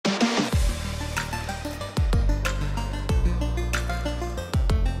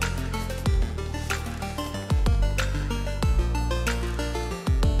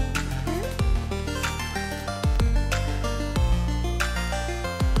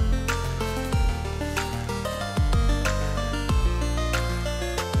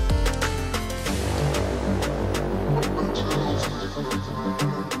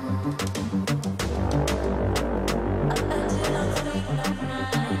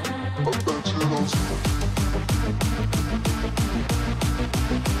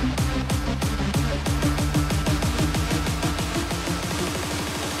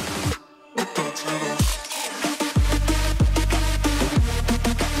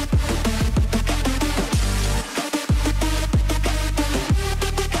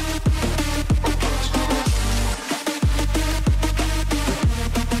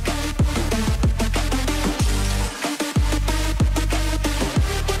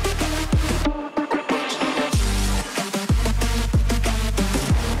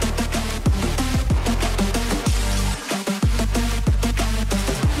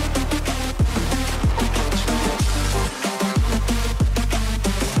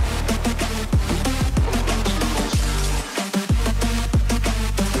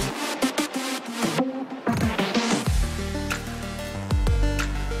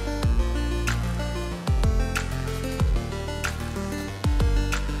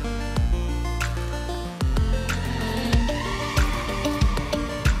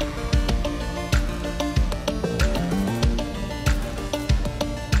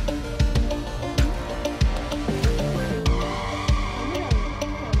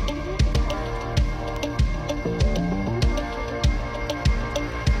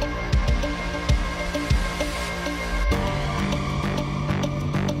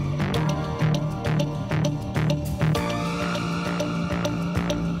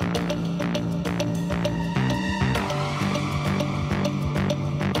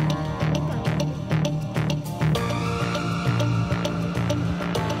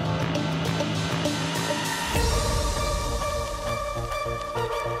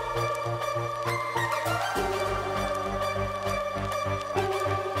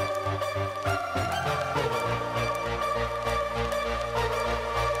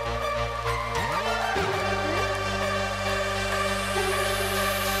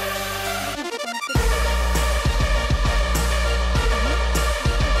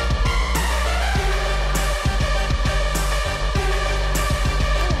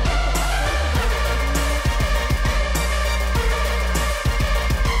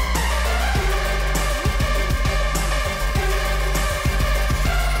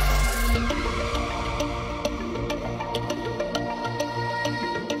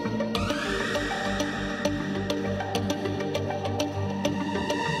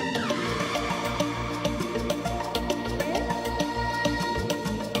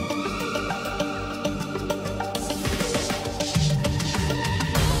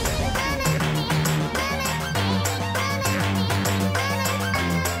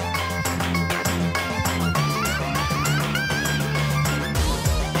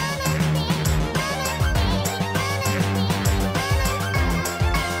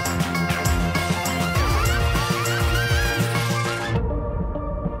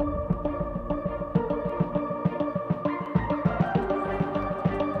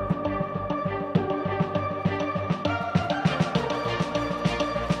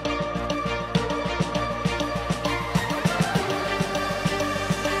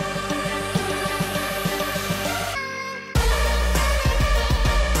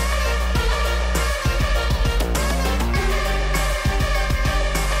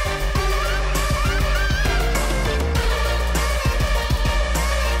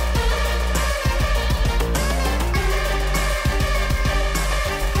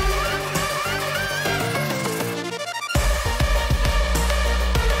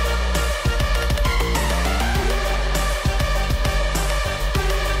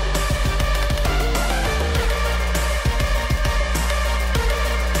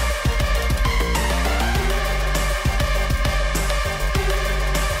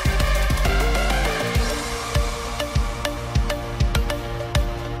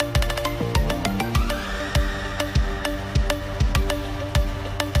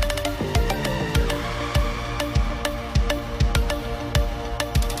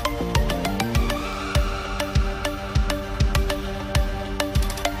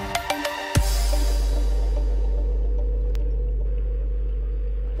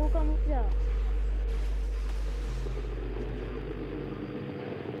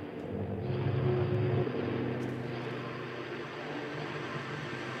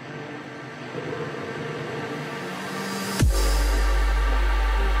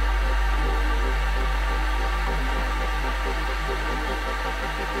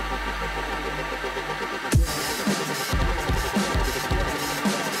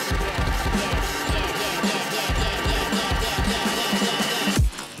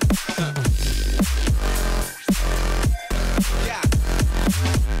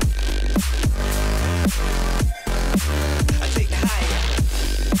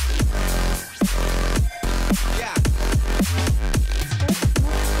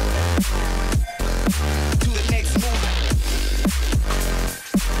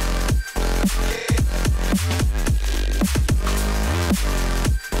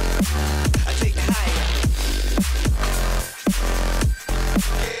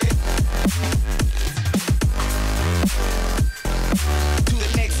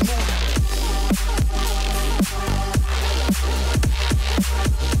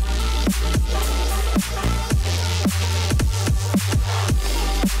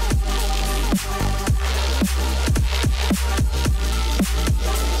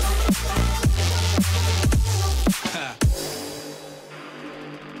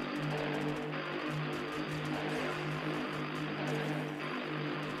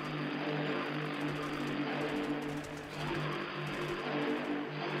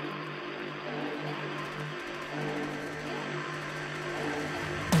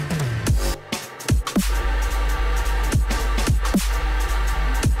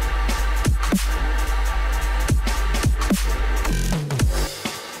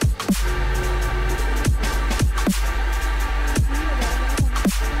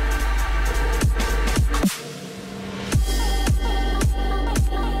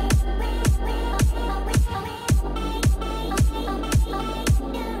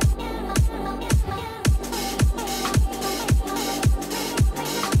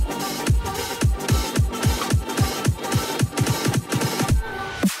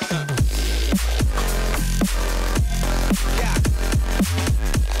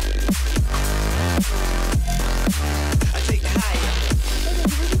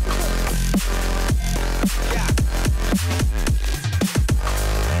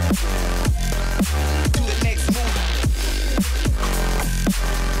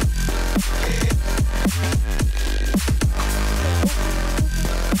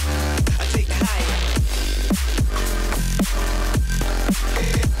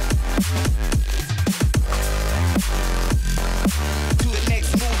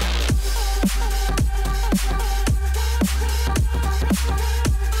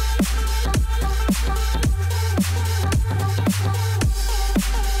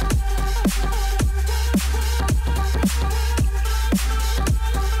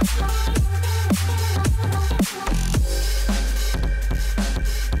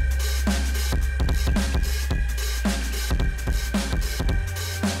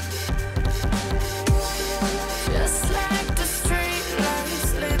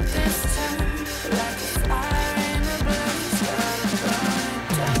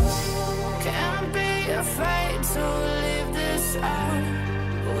to live this out.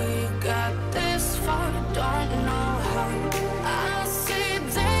 We got this far, don't know how. I see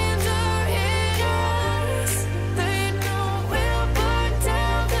danger in your eyes. They know we'll burn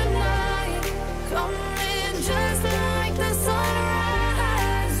down the night. Coming just like the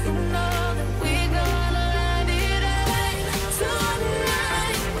sunrise. You know that we gonna light it up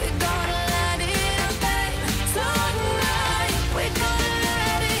tonight. We gonna light it up tonight. We gonna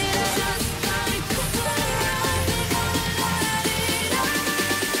light it up just like the sunrise. We gonna light it up now.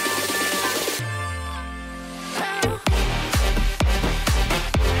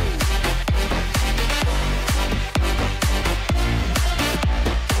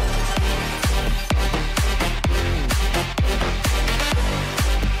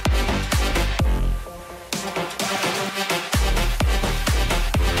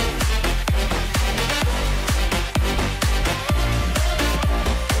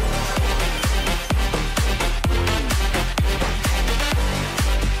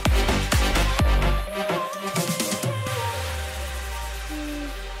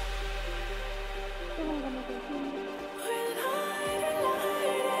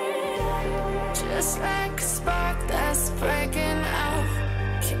 Just like a spark that's breaking out.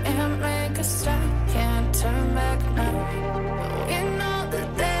 Can't make a stop, can't turn back now. We know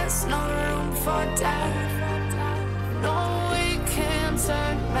that there's no room for doubt. No, we can't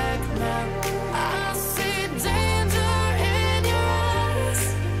turn back now. I see danger in your eyes.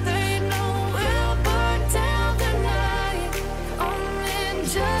 They know we'll burn down the night. Coming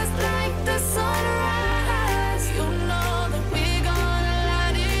just like the sunrise. You know that we gonna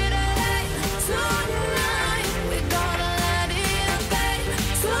light it up tonight. We gonna light it up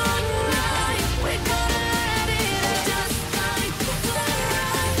tonight. We gonna light it up just like the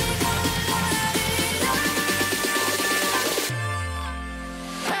sunrise. We gonna light it up now.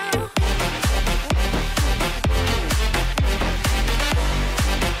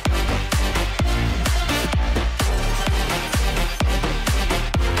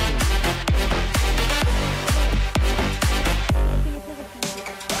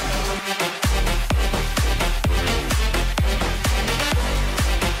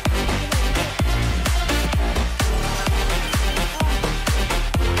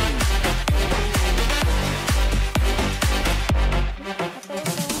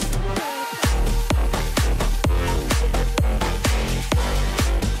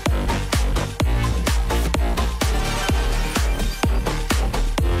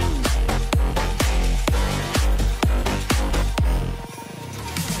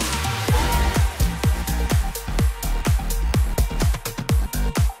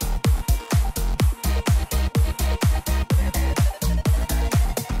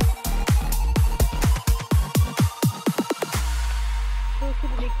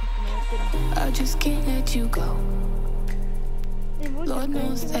 I just can't let you go. Lord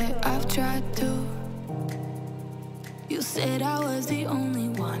knows that I've tried to. You said I was the only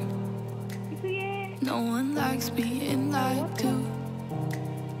one. No one likes being lied to.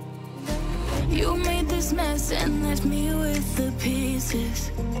 You made this mess and left me with the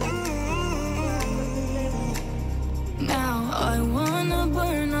pieces. Now I wanna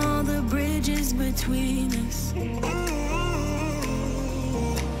burn all the bridges between us.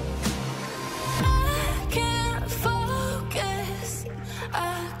 I can't focus,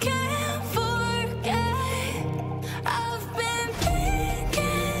 I can't forget. I've been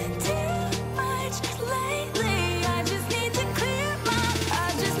thinking too much lately. I just need to clear my head. I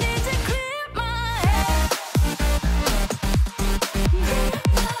just need to clear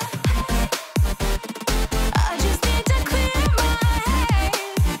my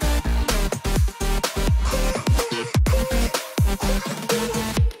head.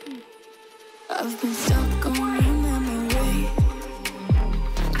 I've been stuck on your memory,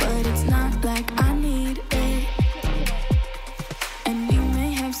 but it's not like I need it. And we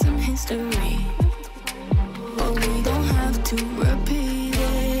may have some history, but we don't have to repeat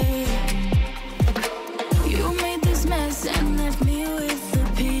it. You made this mess and left me with the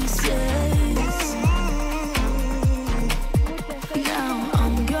pieces. Now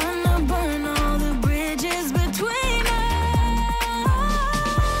I'm gonna burn all the bridges between us.